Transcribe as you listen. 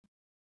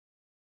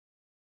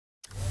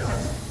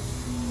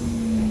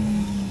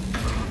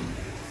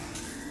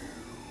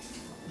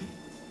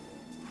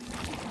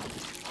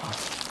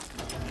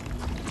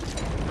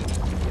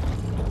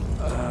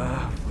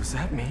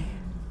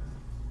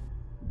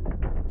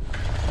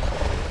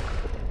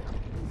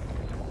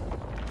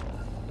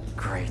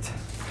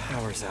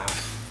power's out.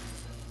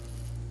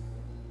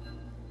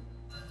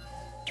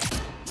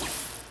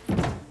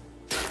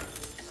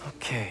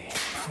 Okay,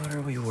 what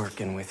are we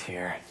working with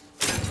here?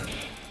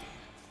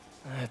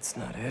 That's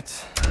not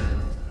it.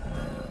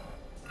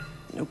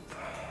 Nope.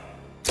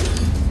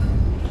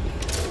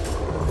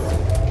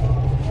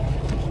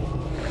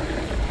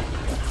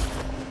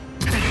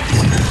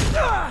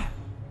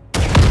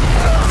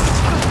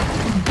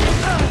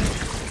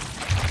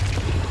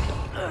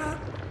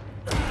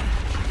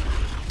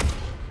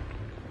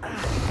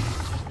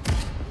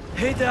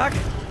 Hey, Doc.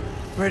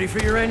 Ready for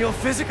your annual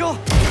physical?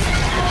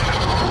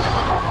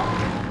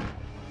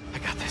 I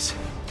got this.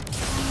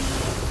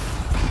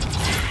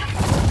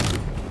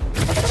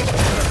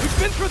 We've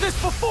been through this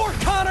before,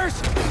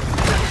 Connors!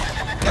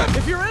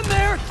 If you're in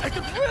there, I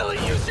could really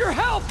use your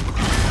help!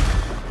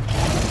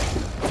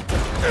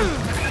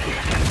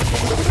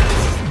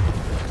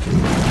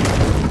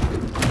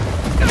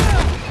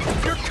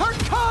 You're Kurt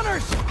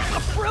Connors,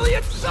 a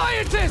brilliant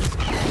scientist!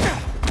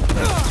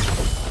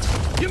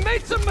 You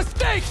made some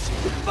mistakes,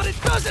 but it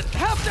doesn't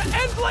have to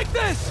end like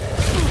this!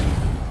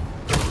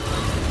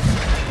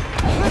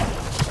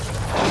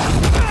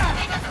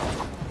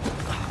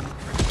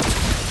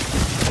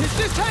 Is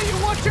this how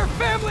you want your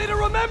family to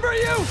remember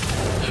you?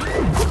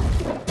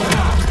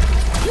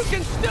 You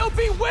can still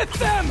be with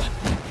them!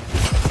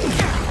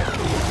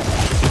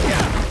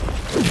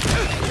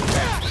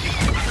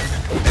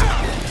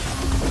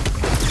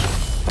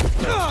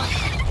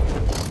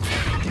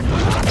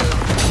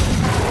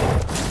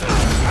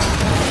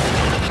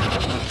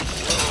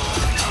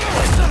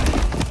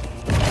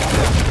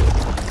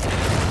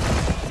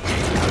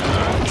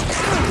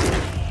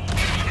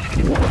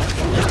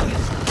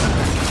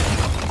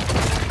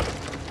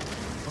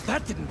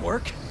 That didn't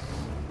work.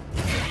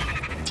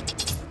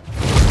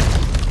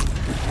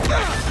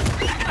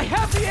 I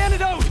have the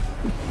antidote!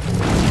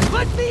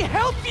 Let me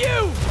help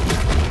you!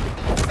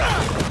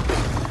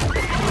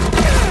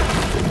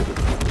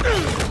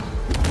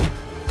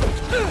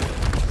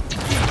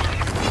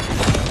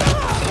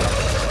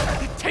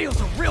 The tail's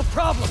a real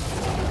problem!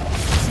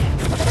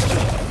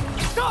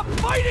 Stop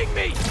fighting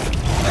me!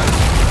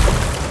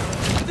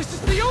 This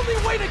is the only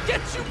way to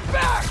get you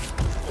back!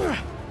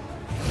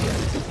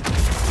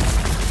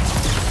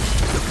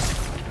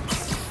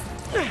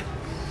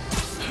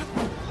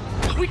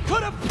 We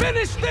could have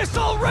finished this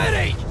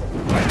already!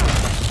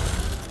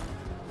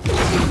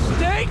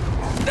 Stay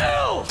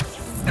still!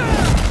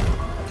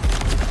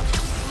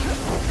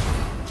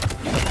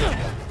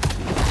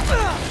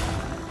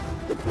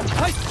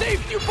 I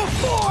saved you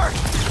before!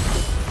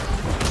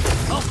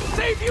 I'll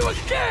save you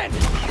again!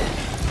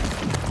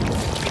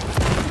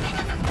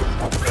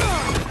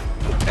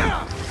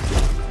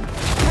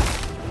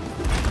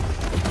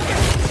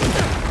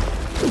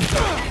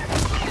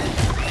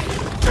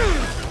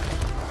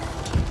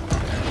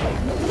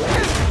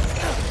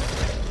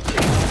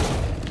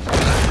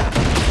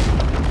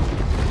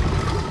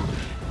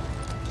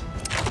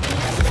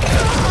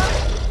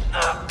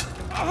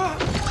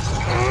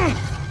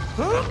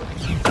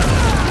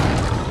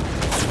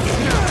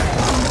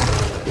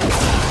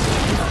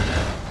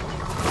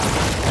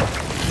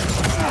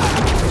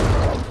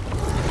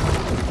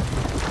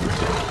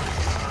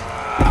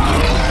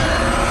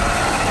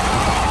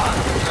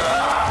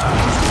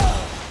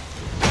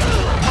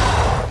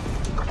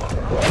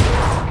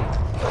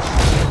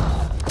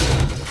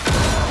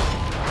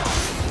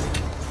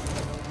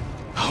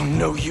 Oh,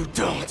 no, you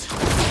don't.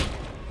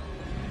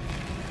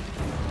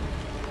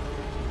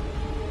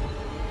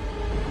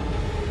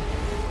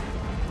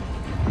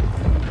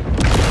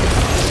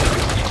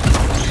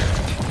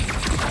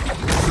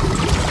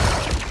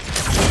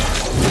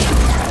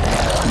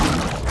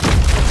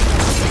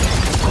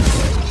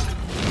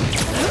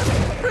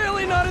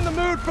 Really not in the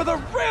mood for the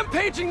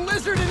rampaging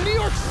lizard in New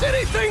York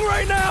City thing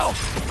right now!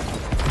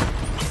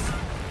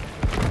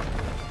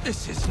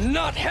 This is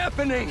not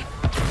happening!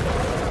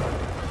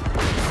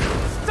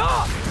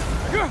 Stop!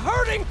 You're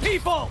hurting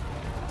people!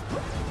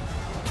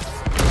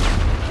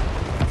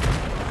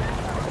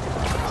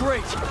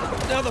 Great!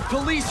 Now the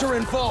police are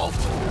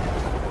involved!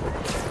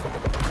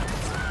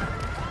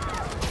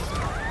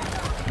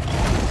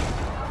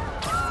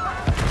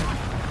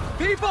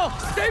 People,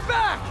 stay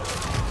back!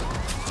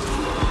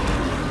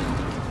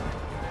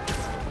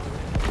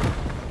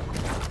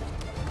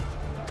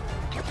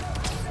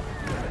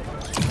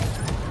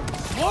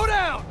 Slow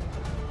down!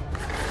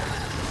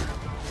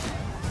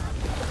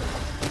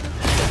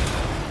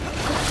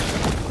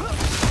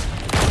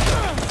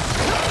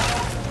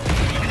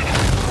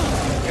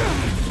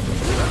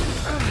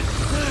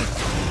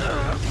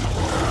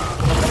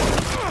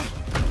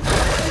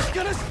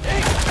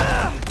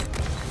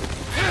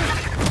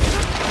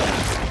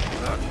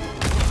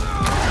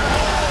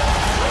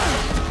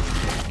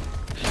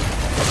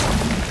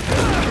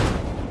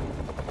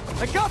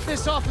 I got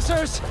this,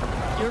 officers!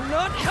 You're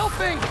not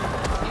helping!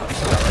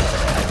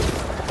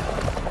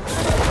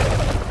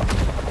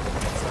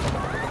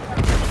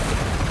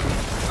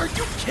 Are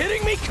you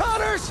kidding me,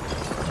 Connors?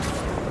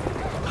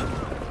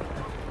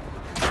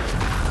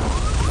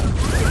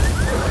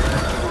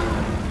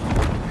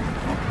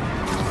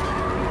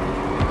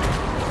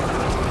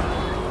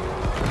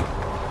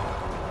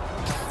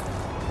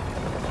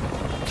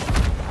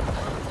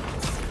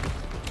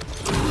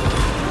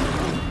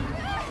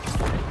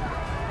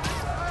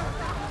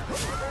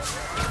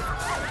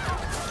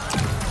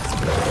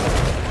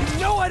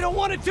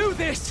 do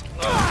this!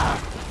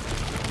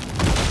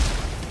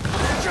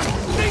 Just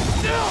stay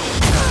still!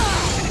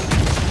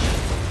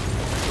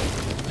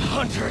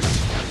 Hunters!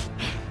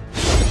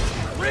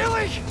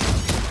 Really?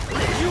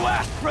 You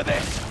asked for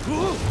this!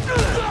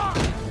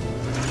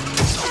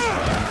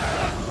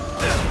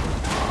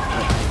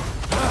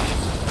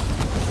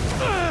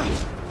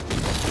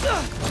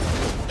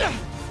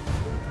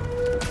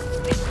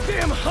 These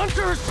damn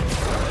hunters!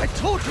 I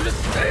told you to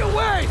stay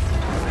away!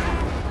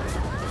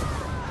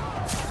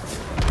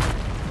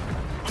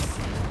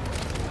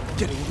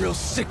 Getting real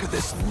sick of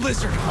this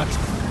lizard hunt.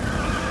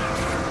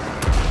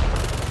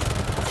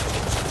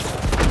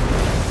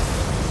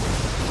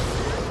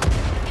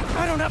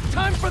 I don't have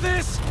time for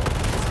this!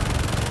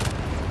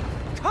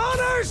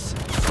 Connors!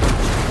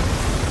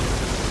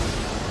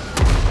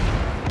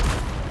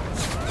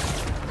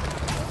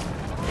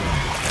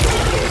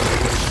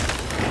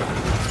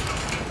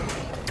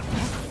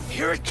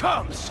 Here it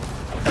comes!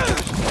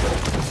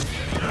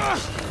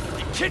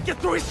 You can't get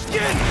through his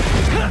skin!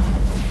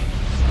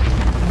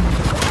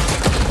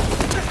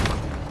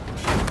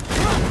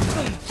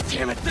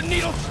 Damn it, the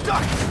needle's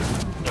stuck!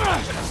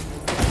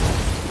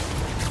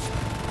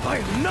 I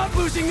am not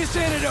losing this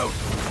antidote!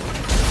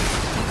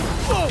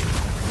 Whoa!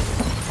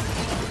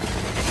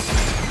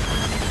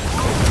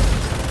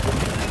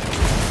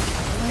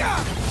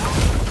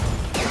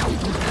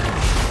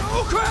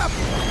 Oh crap!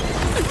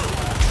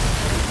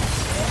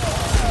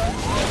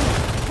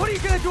 What are you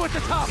gonna do at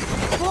the top?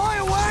 Fly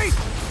away?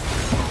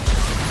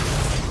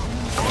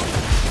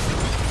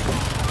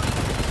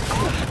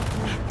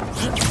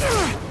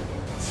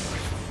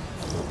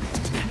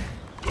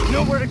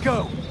 Nowhere to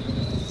go.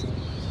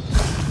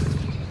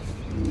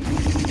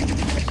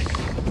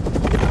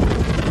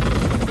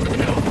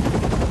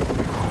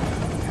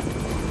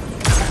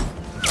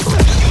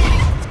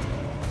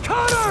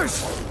 Connors!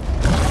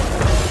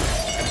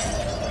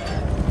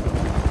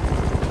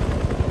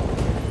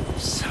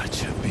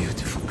 Such a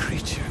beautiful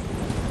creature.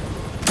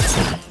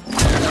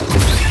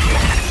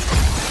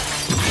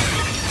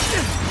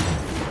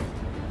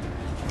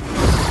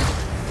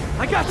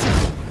 I got you!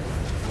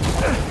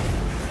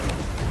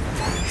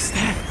 Is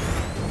that...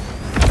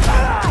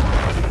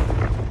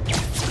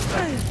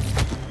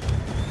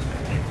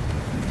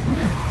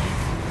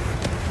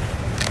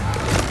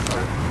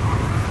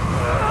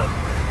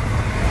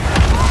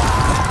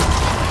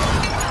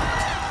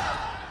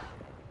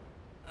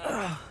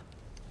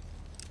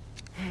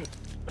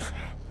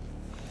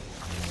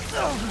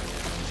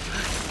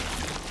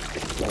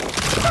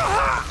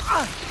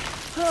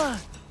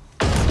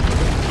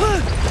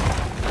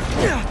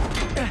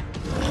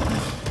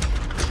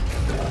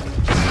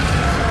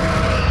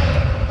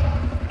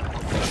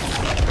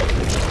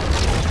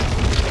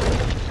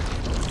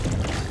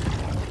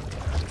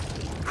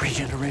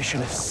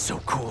 Regeneration is so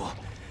cool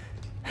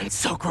and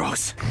so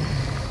gross.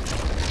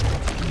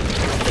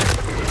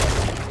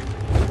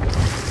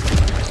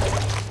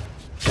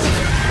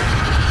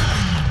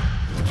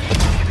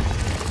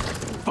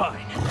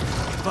 Fine.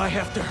 If I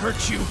have to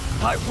hurt you,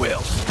 I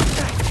will.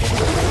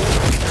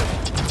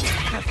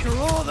 After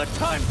all the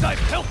times I've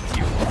helped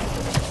you,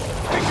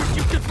 figured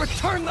you could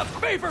return the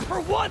favor for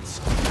once!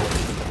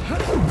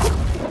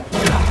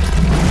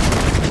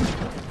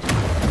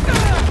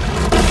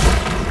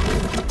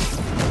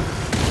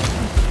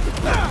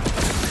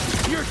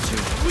 You're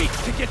too weak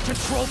to get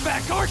control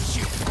back, aren't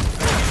you?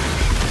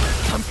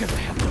 I'm gonna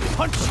have to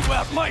punch you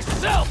out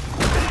myself!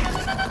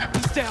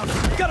 He's down.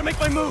 Gotta make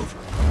my move!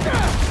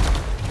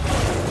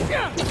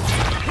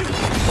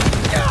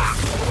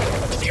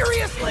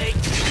 Seriously?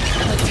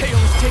 The tail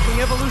is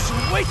taking evolution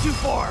way too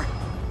far!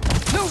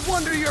 No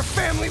wonder your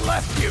family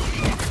left you!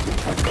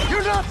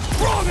 You're not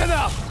strong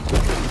enough!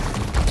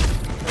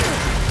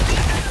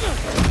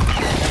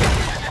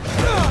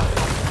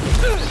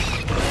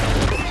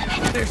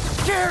 They're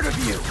scared of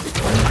you,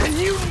 and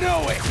you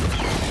know it!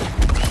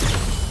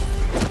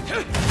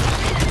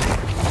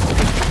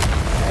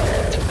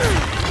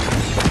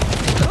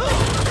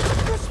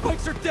 Your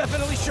spikes are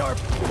definitely sharp.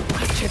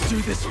 I can't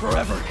do this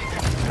forever.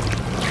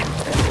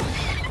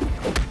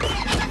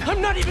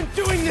 I'm not even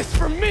doing this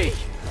for me!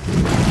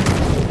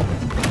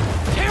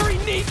 Harry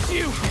needs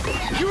you!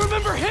 You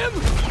remember him?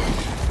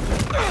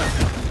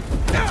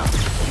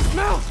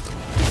 Mouth!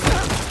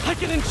 I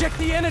can inject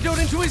the antidote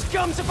into his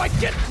gums if I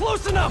get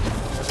close enough!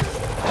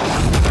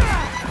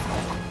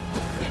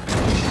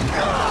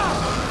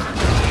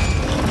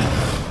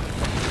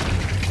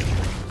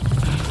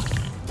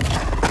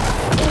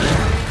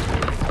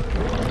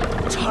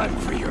 Time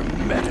for your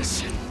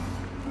medicine.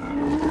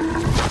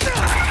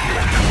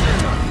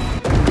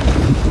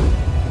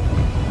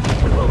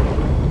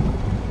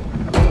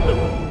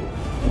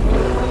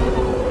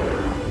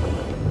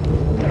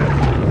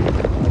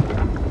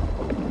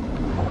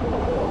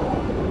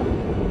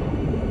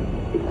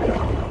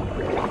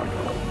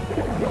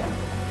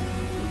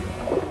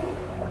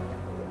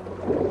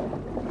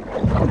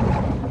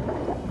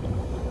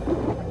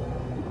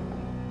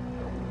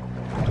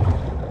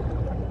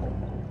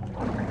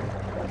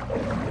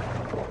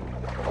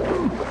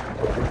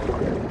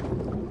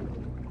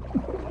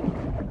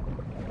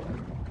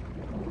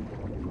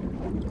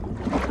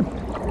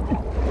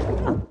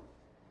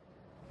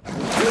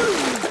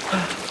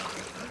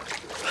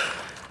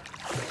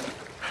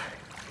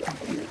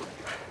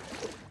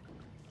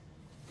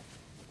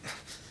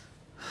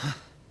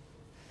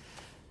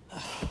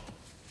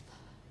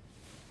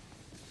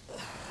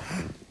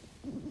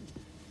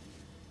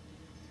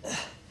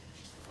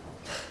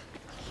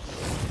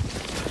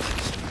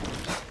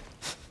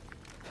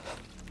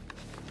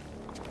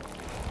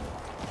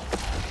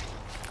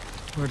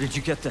 Where did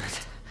you get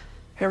that?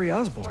 Harry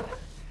Osborn.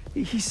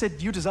 He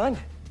said you designed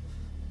it.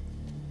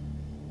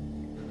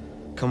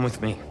 Come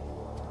with me.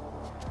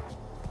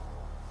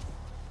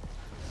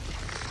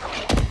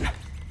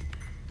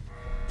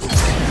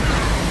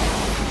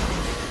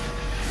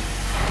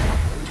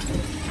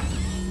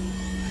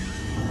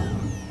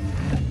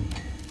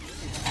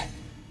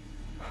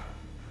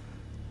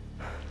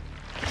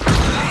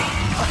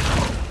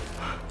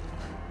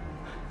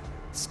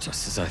 It's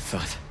just as I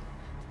thought.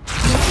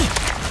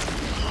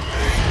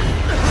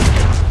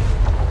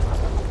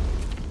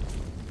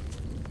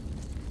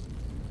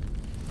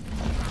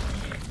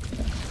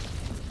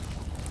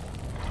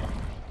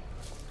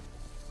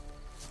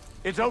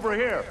 It's over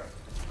here.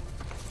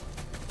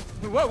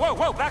 Whoa, whoa,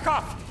 whoa, back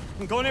off!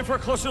 I'm going in for a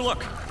closer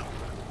look.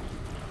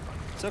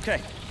 It's okay,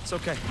 it's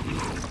okay.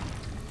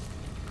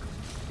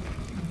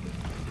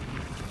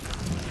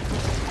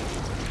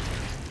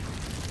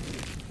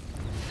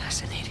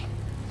 Fascinating.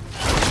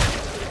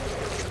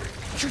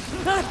 Shoot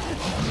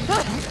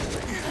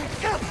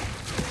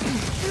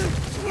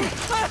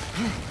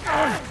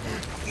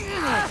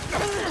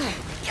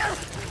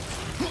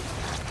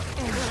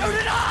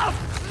it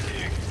off!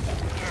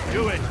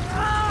 Do it.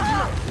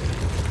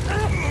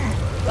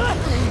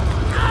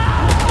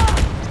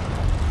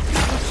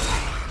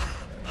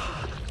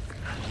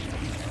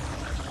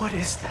 What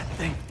is that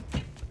thing?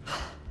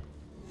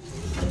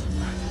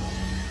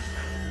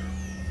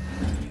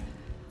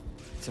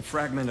 It's a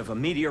fragment of a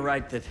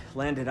meteorite that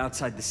landed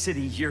outside the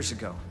city years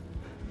ago.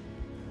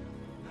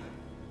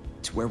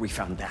 It's where we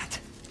found that.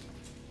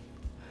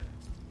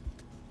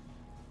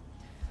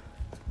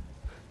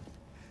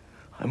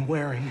 I'm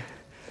wearing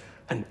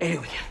an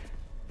alien.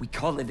 We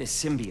call it a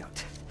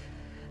symbiote.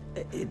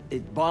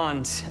 It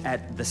bonds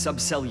at the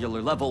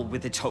subcellular level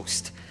with its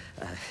host.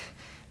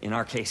 In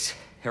our case,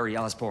 Harry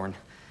Osborn.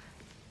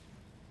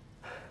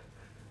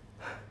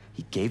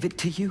 He gave it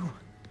to you?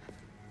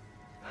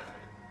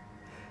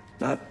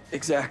 Not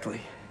exactly.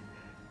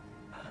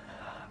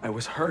 I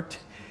was hurt,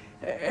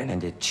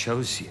 And it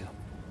chose you.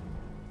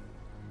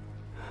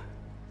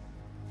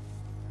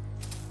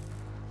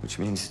 Which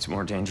means it's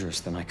more dangerous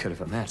than I could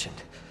have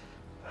imagined.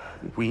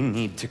 We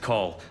need to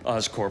call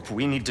Oscorp.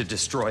 We need to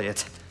destroy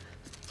it.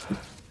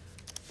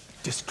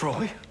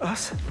 Destroy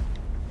us?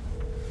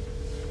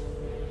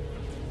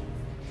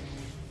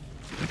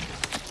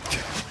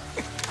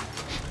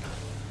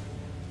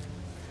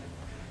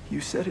 You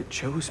said it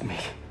chose me,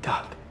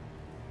 Doc.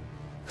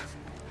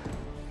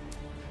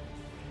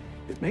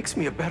 It makes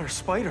me a better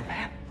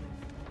Spider-Man.